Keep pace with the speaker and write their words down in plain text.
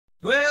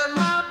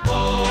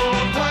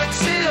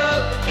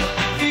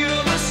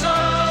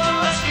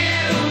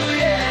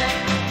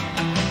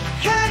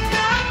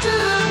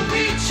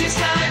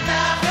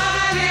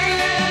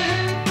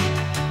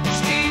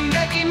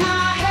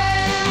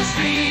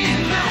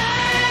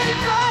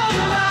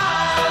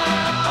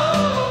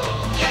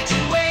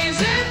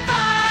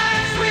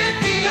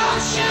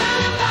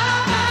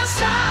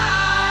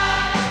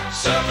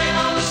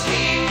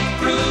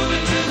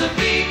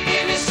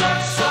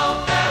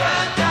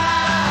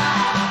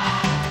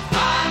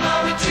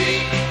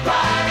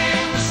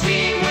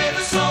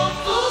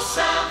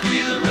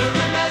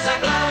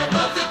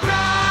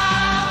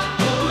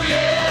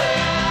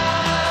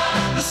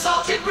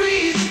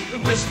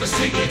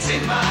whisper secrets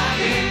in my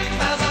ear.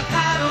 As I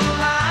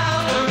paddle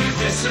out,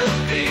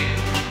 irresistibly,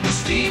 the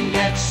steam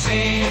that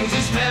sings,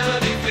 its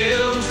melody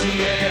fills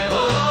the air.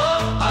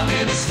 Oh, I'm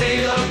in a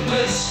state of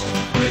bliss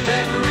with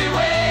every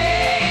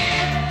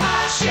wave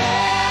I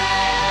share.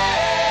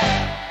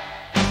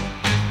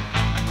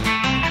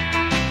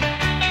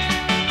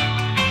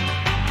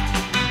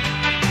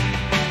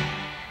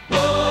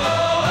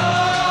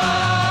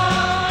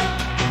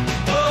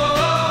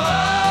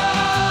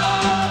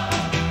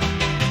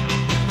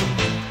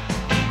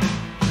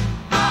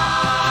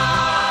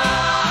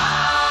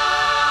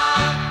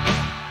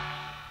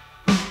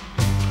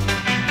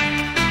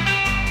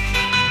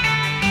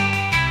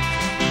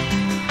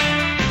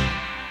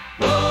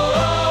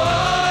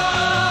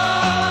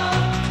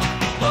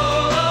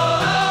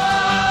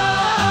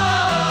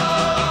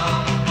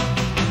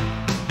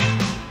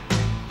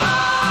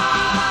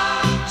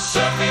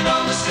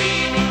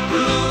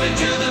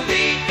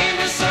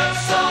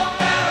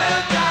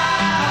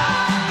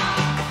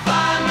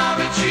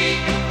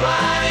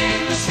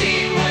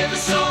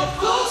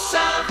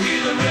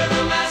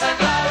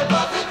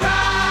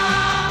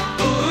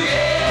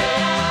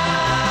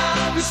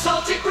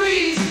 Salty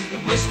breeze,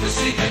 whisper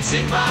secrets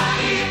in my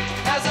ear.